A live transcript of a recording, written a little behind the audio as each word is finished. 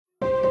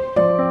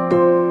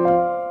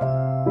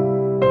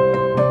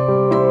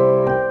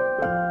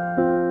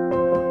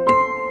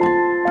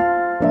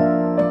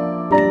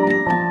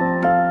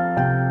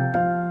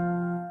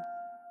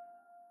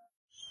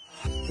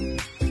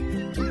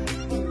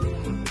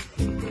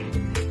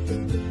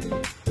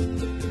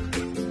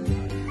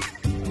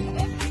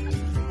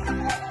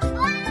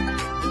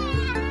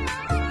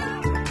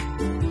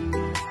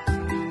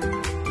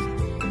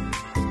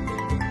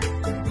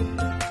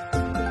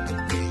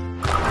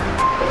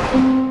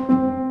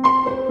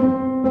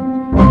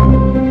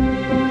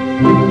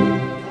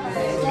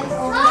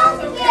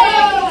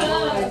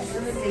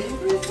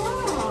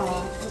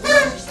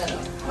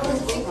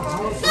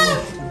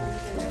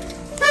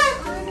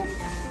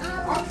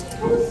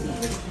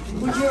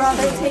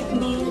rather take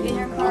me in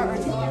your car or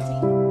take your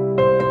team?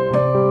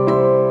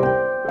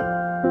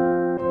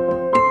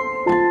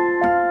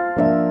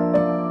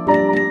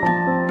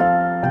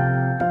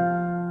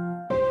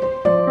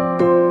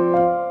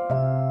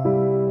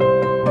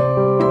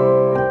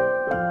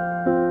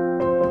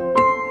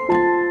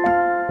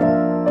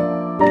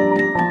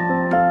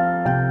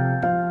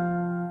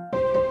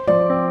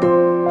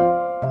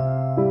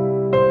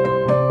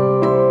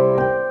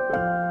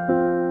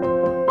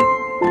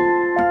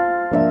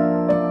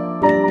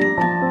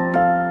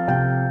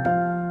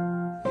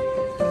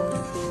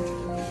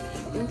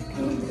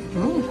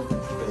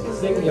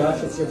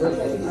 Yosh, it's your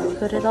birthday.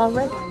 Put it all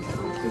right.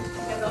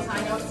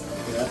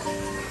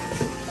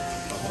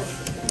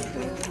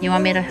 You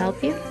want me to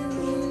help you?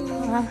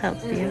 I'll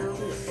help you.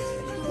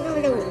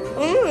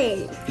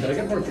 Should I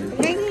get more food?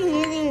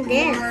 Using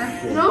this.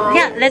 No.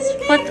 Yeah, let's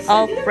put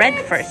all bread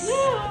first. I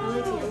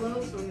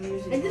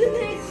didn't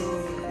mix.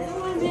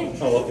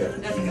 Oh, okay.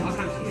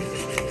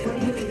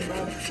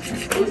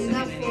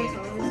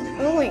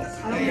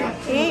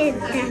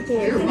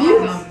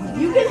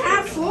 You can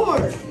have 4.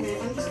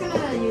 I'm just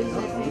gonna use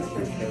that mix for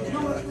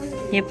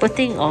now. You're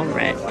putting all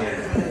red.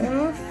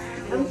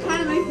 I'm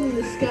kind of making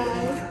the sky.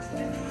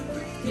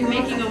 You're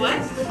making a what?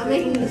 I'm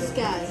making the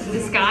sky.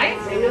 The sky?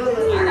 I know.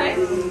 All right.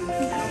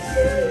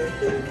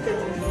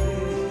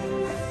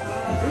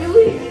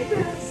 Really?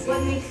 What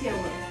makes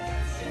yellow?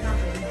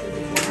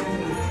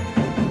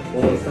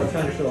 Well, stop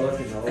trying to show us,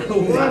 you know. Oh,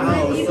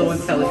 wow, so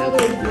intelligent.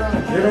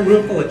 You're in a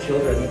room full of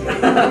children.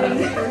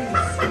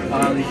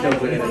 Only show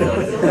good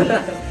intelligence.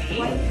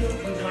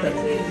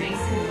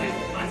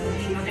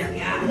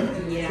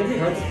 It's gonna be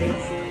hard to paint.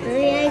 I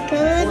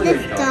covered the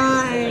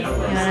star. You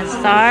want a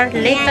star?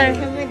 Later. I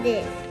covered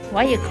it.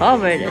 Why you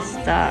cover the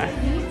star?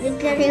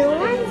 Because I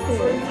want to.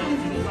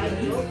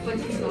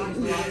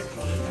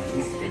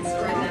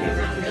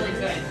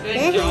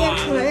 This is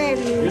what I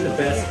mean. You're the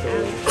best.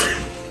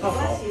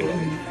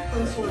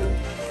 It's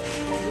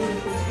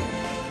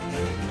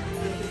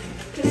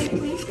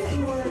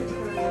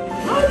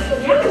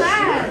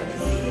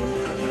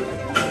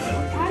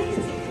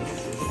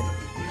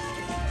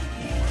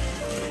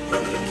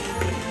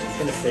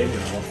gonna save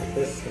your mouth.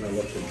 This is gonna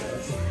look the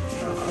best.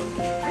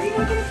 Are you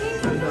not gonna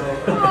taste it? No.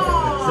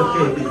 It's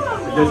okay.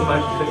 There's my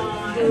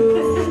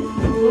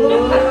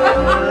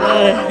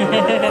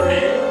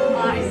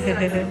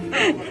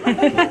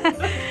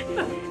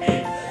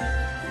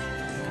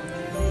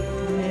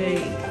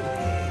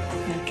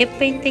Keep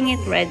painting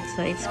it red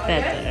so it's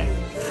better.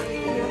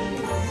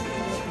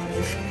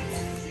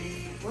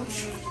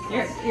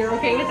 You're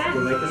okay with that?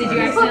 Did you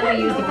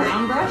accidentally use the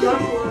brown brush?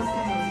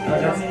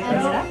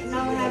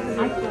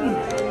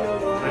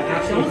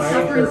 Don't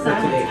suffer in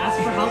silence. Ask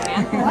for help,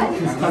 man. What?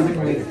 She's coming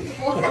later.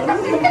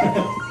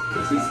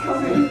 She's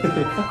coming.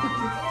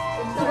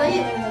 The way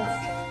it is.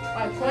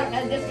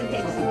 And this one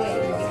takes away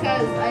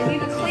because I need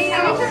to clean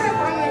out. She's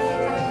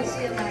coming to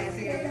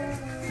see it now.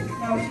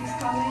 No, she's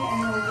coming and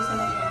we're just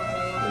gonna go.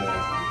 Yeah.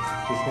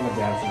 She's gonna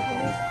dance in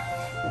front.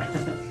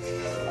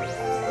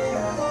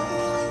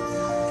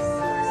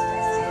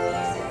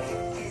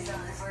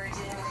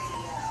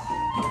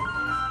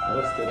 That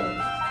looks good.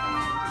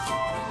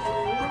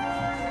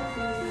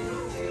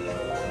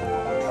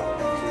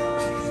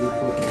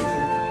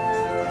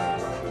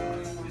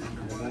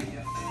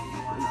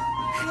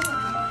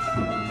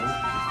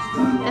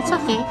 That's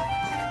okay.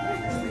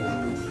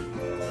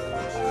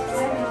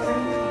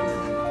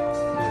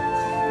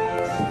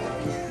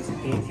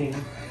 Painting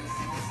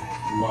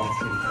loves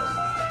people.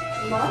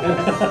 Love?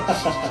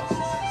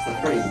 It's a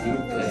pretty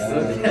deep place.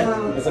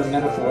 It's a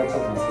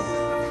metaphorical message.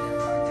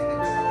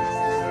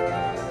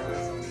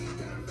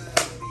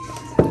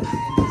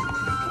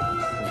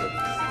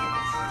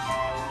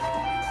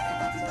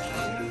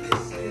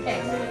 Okay,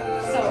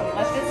 so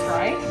let this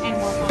dry and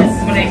work on this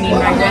is what I mean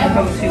by red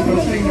coat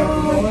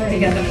to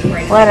get them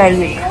right. What are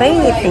you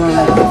creating?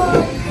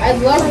 I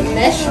love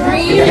mesh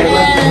green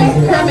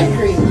and kermit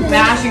green.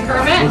 Mash and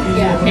Kermit?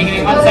 Yeah. Okay, give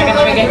me 1 second,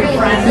 let me get your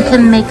friend. You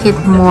can make it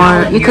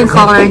more, you can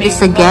color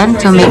this again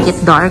to make it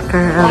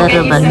darker a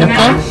little bit,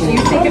 okay? You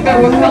think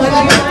about what color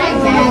you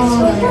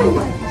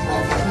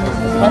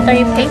What are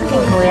you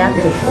painting, Kuya?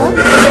 What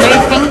are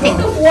you painting?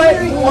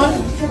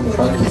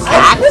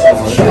 Cat?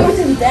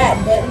 Chosen that,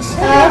 but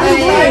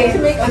I to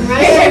make a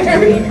red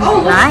green.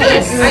 Oh,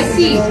 Nice. I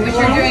see what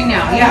you're doing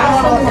now.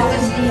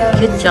 Yeah.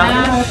 Good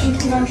job.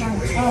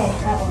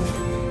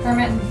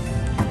 Kermit.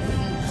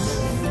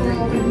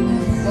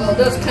 Well, it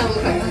does kind of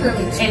look like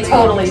kermit. It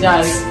totally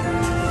does.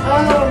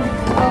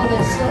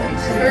 This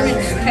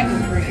kermit's pepper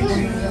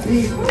green.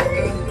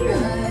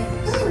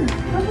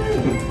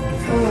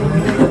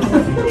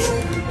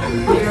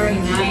 Very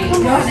nice.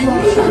 That's a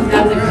good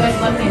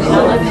looking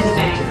elephant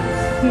thing.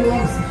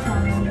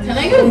 Can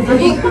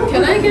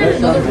I get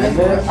another red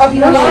one? Oh,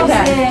 you love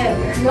that.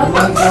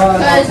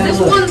 Because this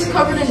one's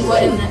covered in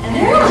what in the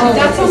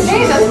That's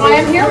okay. That's why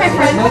I'm here, my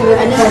friend. I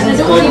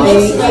don't want to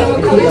mix it.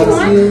 What color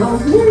you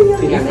want?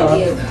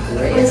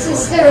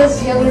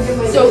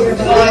 So,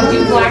 do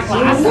black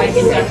glass. I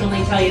can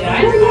definitely tell you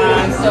that.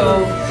 So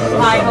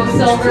Idaho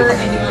silver,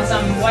 and you want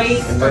some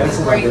white or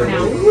just white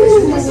now?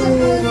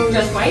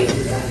 Just white?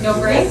 No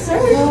gray?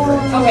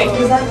 Okay.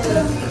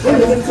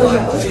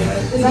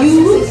 You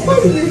look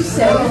like you're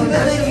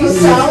 7. You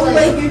sound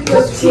like you're 15.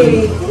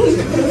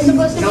 It's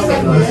supposed to be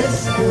like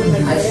this, and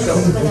then like this,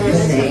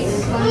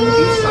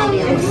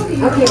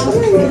 but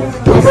then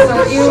I'll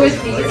start you with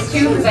these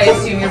two, because I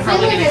assume you're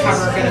probably going to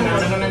cover a good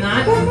amount of them in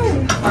that.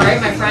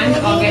 Alright, my friend,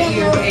 I'll get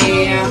you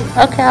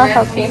a Okay, I'll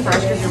help you.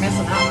 paintbrush because you're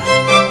missing that one.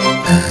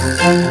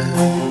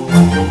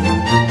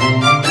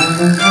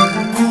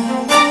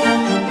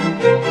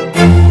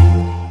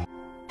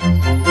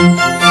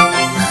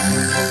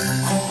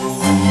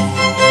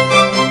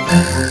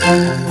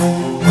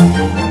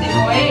 The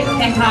boy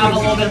can have a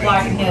little bit of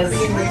black in his.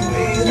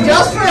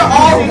 just for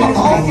all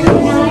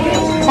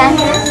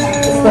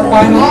It's the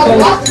final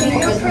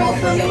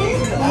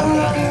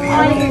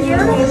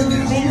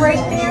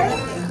Right there.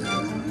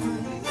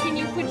 Can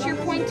you put your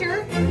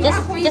pointer?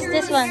 Just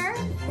this one.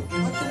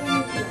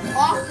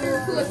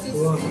 octopus is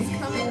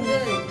coming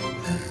good.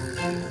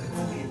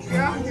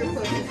 Your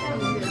octopus is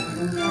coming good.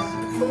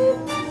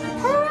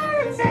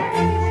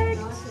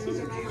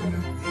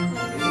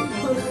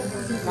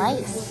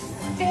 Nice.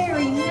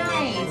 Very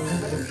nice.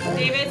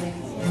 David,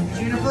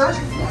 Juniper,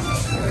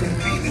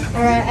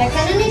 Alright, I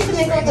kind of need to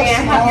make like a may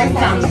I have your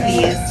thumb,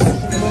 please?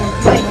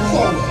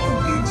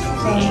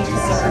 Thank you,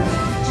 sir.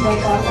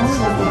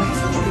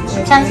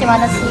 Chance, you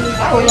wanna see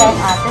Kuya and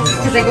Ate?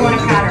 Because they go in a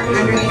pattern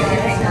underneath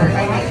your finger.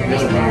 I make your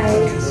name there.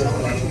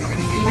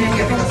 Even if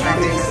you have to start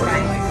with this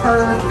one.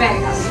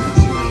 Perfect.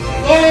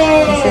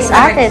 Yay! This is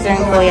Ate's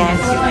and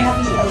Kuya's.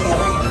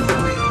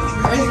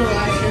 Where's the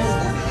lashes?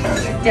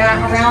 Down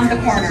around the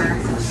corner.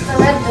 The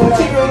red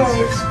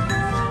boys.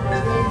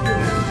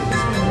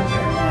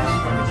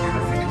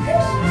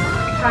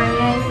 Can I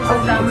use a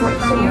thumb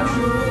from you?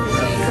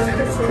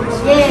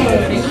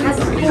 Yay! That's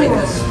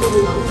cool.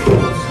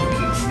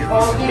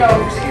 Oh, you know.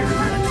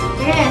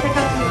 Yeah, it's like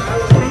a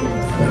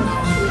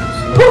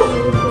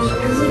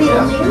This is the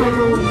only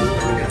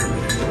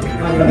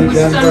Which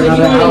thumb did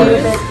you want to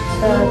use?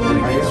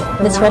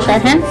 Let's wash our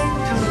hands.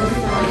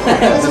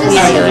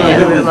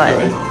 Yeah,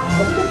 everybody.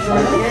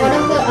 one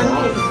of the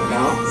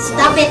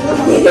Stop it!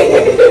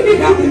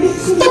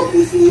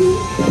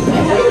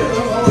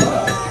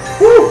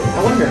 I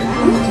wonder.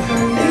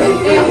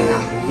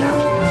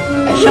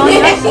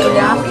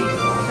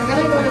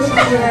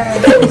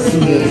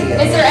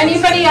 Is there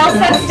anybody else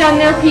that's done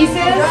their pieces?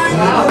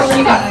 Wow,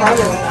 she got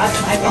farther with us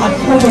than I thought.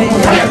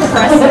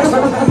 Impressive.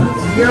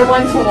 You're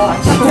one to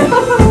watch.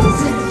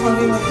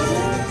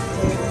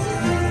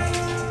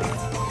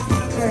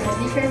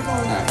 Be careful.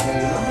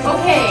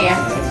 Okay.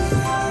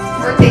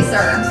 Birthday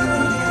sir.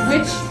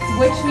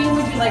 Which name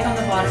would you like on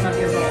the bottom of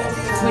your bowl?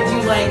 Would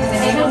you like the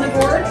name on the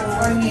board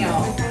or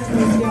Neil?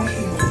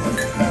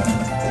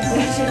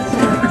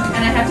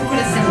 And I have to put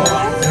a symbol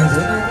on it.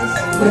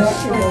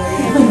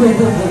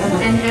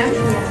 And M?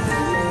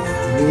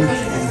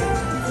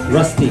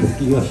 Rusty,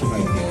 Yosh.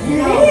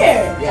 Hair!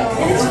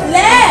 It's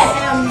flat!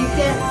 You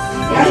can't.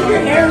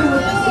 Your hair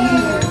with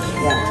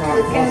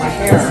My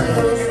hair.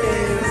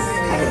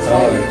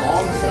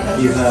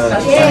 He's Yeah,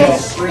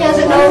 he has a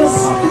nose.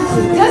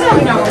 He does have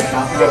a nose.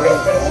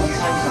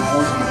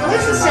 At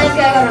least the sad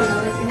guy got a nose.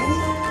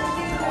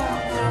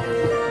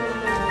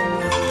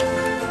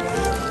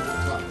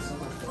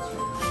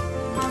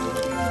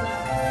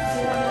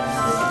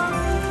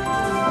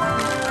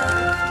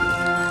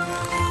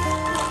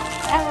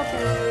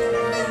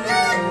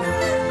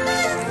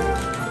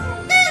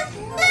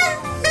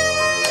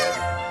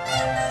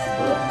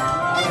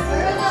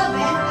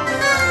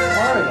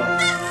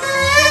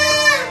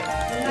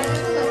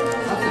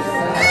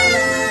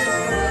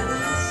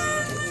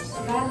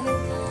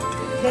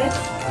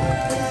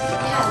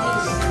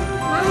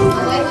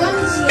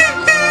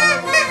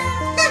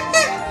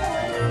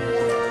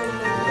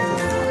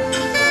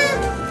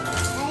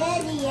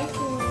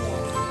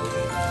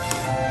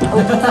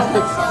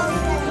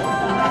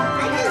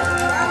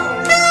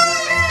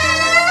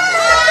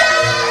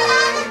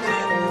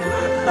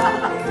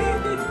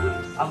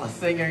 I'm a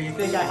singer. You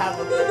think I have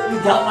a... You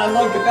got my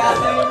lung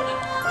capacity?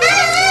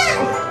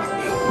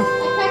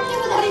 I cracked it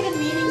without even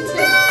meaning to.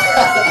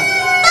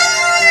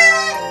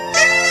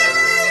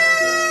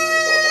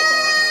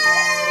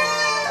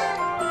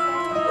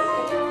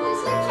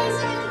 It's like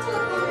chasing into a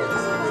corner.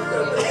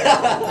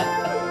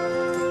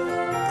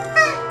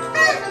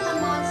 I'm a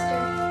monster.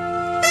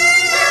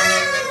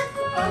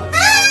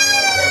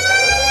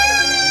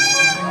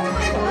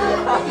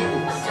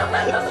 It's so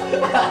loud.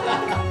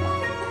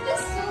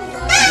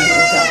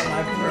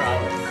 My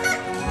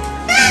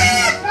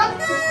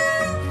brother.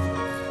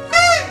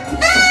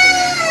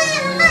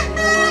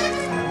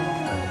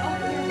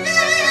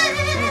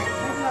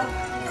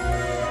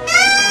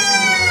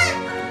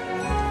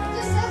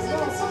 This sounds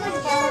like someone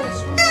yelling.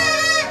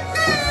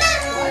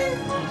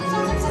 It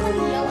sounds like someone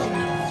yelling.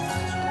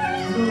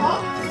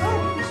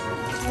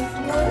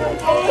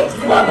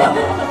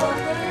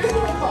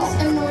 It's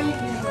annoying.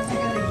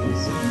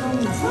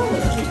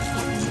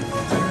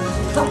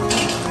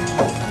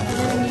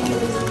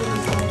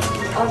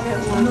 Hey,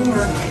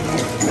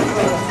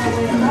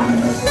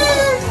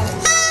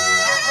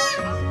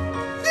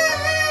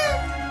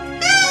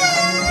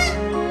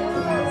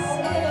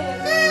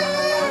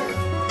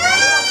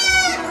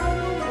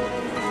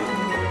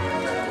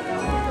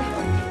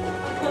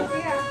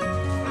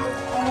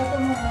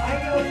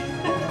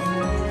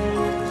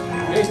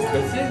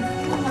 that's it.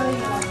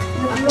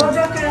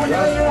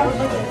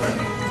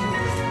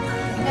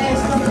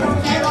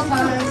 Candle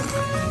time.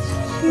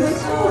 Candle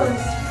time.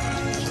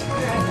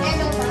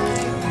 Candle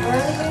time.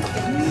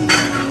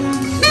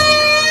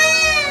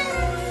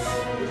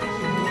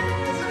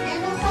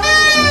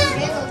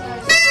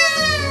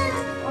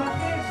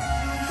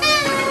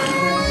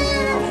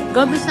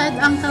 Go beside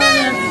Uncle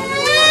Yosh.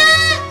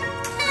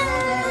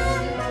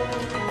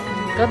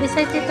 Go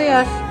beside Tito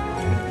Yosh.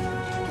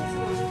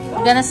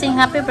 We're gonna sing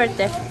happy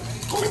birthday.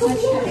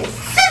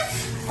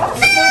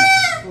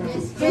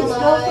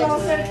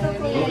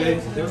 Okay,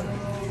 still.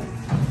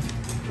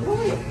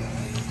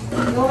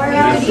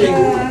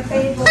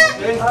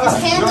 It's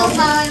candle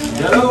time.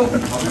 Hello,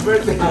 happy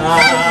birthday.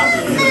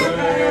 Happy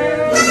birthday.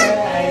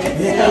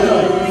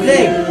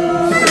 Sing.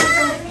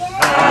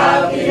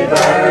 Happy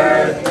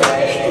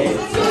birthday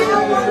to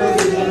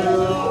you.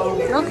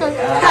 Okay.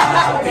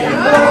 Happy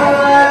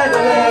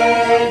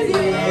birthday,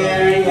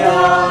 dear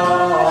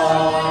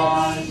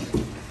Yosh.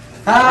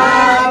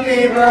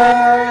 Happy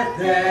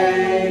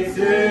birthday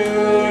to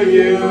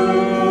you.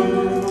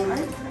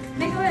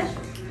 Make a wish.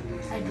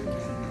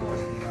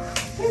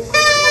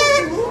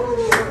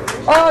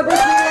 Oh, this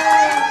is